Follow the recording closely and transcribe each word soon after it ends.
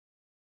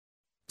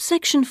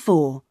Section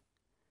 4.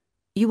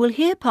 You will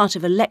hear part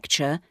of a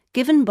lecture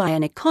given by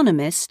an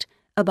economist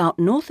about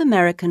North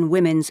American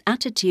women's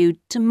attitude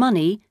to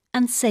money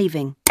and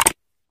saving.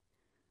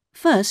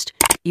 First,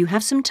 you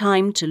have some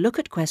time to look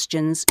at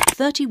questions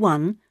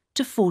 31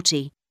 to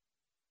 40.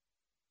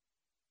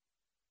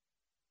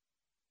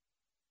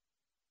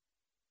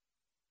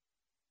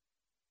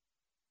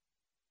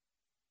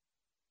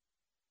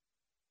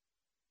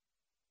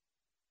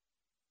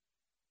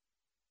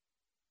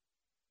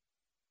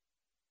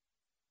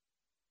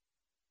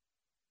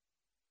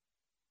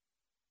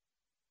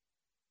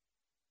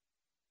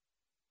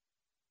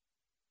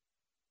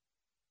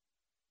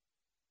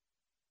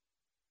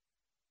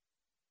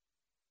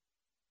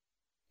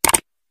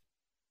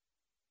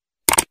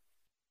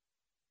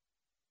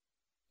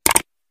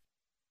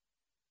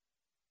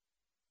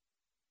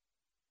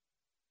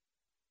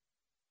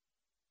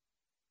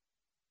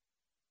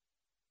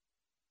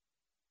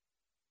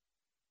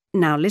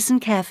 Now listen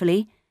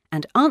carefully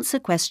and answer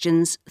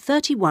questions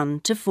 31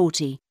 to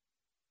 40.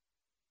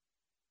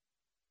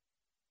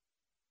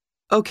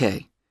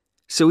 Okay,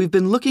 so we've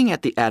been looking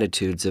at the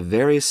attitudes of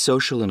various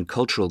social and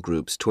cultural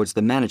groups towards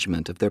the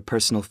management of their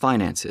personal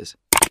finances,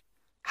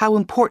 how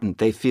important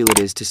they feel it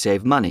is to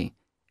save money,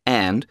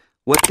 and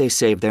what they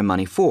save their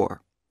money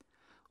for.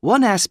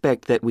 One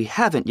aspect that we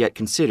haven't yet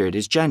considered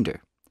is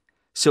gender.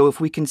 So if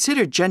we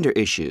consider gender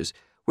issues,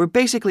 we're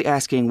basically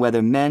asking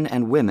whether men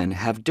and women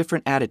have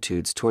different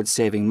attitudes towards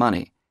saving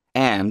money,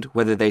 and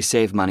whether they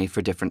save money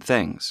for different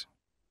things.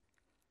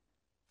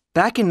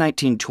 Back in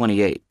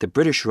 1928, the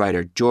British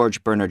writer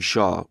George Bernard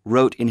Shaw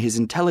wrote in his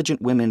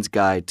Intelligent Women's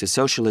Guide to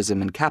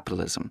Socialism and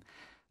Capitalism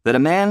that a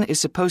man is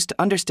supposed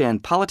to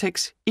understand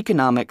politics,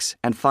 economics,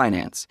 and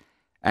finance,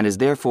 and is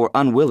therefore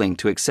unwilling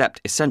to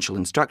accept essential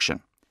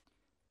instruction.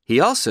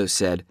 He also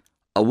said,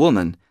 a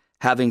woman,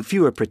 having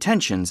fewer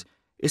pretensions,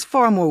 is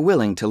far more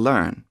willing to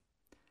learn.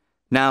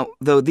 Now,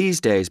 though these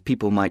days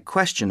people might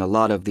question a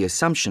lot of the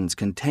assumptions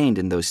contained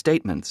in those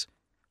statements,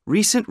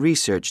 recent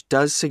research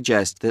does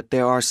suggest that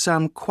there are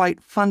some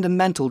quite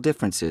fundamental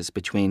differences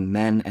between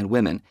men and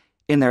women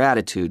in their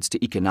attitudes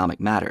to economic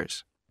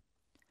matters.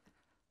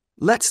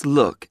 Let's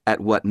look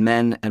at what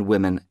men and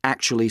women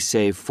actually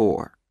save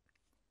for.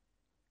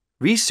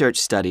 Research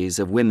studies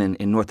of women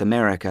in North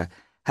America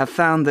have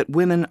found that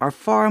women are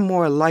far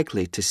more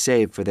likely to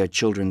save for their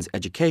children's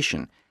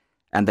education,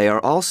 and they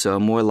are also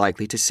more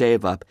likely to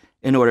save up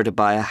in order to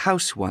buy a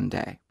house one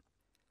day.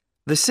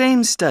 The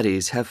same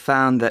studies have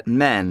found that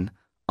men,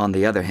 on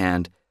the other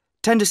hand,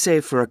 tend to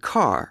save for a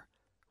car,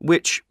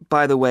 which,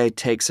 by the way,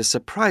 takes a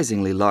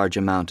surprisingly large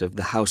amount of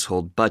the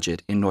household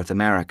budget in North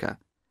America.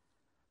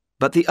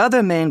 But the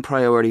other main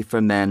priority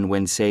for men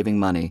when saving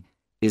money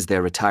is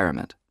their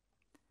retirement.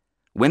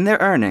 When they're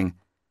earning,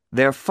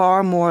 they're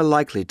far more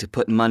likely to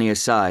put money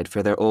aside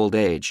for their old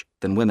age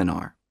than women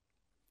are.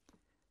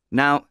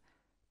 Now,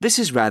 this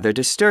is rather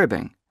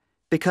disturbing,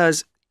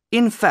 because,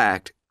 in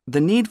fact,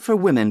 the need for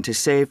women to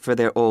save for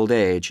their old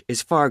age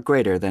is far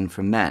greater than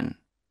for men.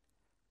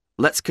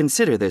 Let's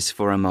consider this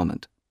for a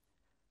moment.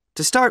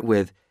 To start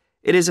with,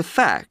 it is a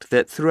fact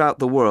that throughout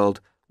the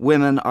world,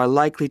 women are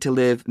likely to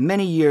live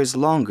many years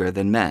longer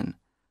than men,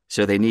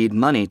 so they need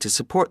money to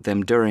support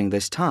them during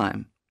this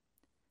time.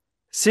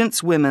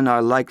 Since women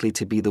are likely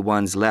to be the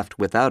ones left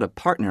without a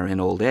partner in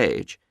old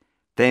age,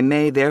 they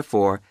may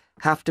therefore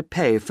have to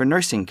pay for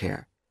nursing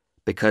care,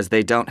 because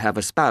they don't have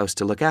a spouse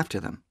to look after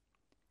them.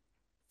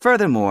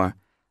 Furthermore,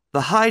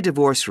 the high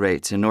divorce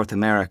rates in North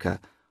America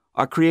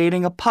are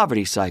creating a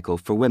poverty cycle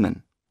for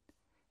women.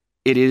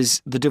 It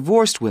is the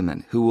divorced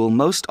women who will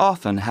most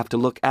often have to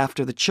look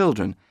after the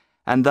children,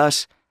 and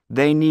thus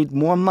they need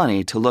more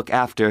money to look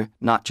after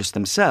not just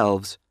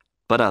themselves,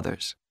 but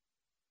others.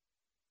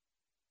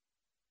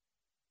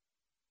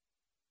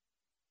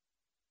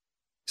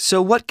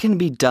 So what can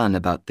be done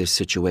about this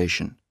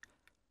situation?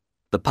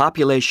 The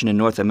population in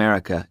North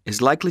America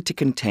is likely to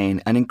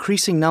contain an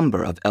increasing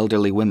number of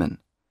elderly women.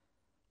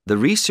 The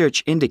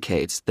research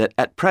indicates that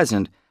at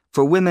present,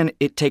 for women,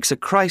 it takes a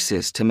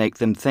crisis to make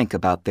them think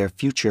about their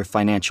future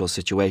financial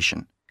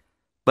situation.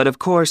 But of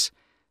course,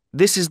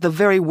 this is the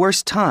very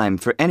worst time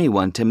for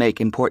anyone to make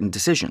important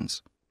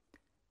decisions.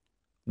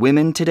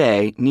 Women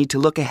today need to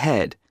look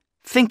ahead,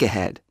 think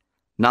ahead,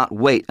 not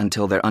wait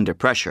until they're under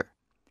pressure.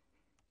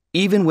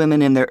 Even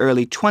women in their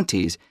early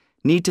 20s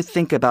need to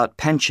think about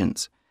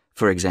pensions,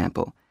 for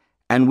example,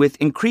 and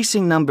with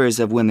increasing numbers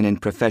of women in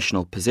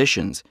professional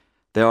positions,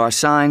 there are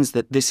signs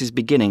that this is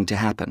beginning to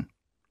happen.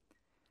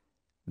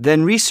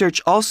 Then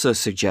research also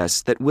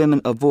suggests that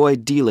women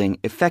avoid dealing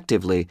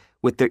effectively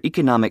with their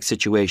economic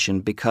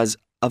situation because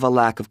of a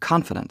lack of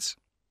confidence.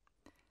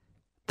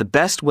 The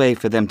best way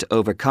for them to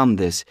overcome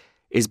this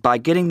is by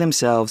getting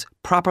themselves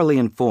properly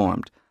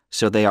informed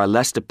so they are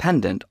less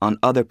dependent on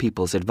other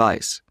people's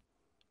advice.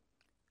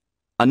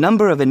 A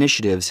number of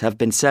initiatives have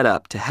been set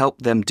up to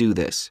help them do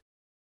this.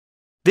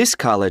 This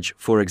college,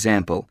 for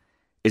example,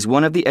 is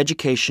one of the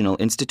educational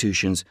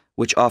institutions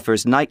which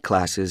offers night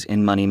classes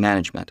in money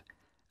management,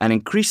 and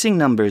increasing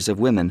numbers of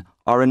women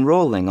are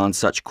enrolling on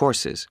such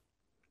courses.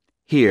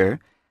 Here,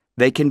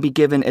 They can be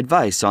given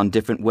advice on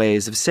different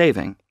ways of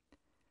saving.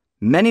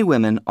 Many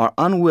women are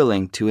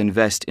unwilling to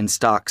invest in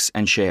stocks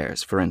and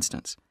shares, for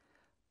instance,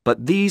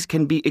 but these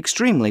can be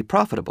extremely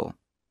profitable.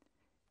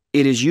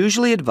 It is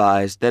usually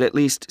advised that at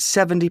least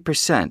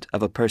 70%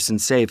 of a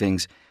person's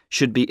savings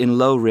should be in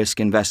low-risk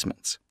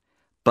investments.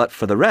 But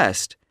for the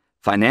rest,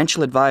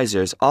 financial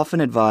advisors often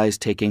advise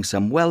taking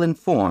some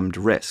well-informed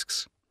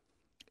risks.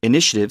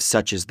 Initiatives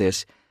such as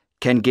this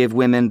can give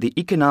women the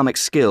economic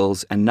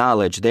skills and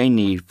knowledge they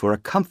need for a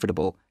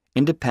comfortable,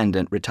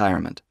 independent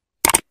retirement.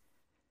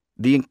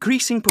 The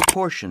increasing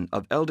proportion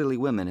of elderly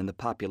women in the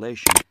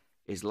population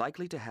is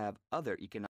likely to have other economic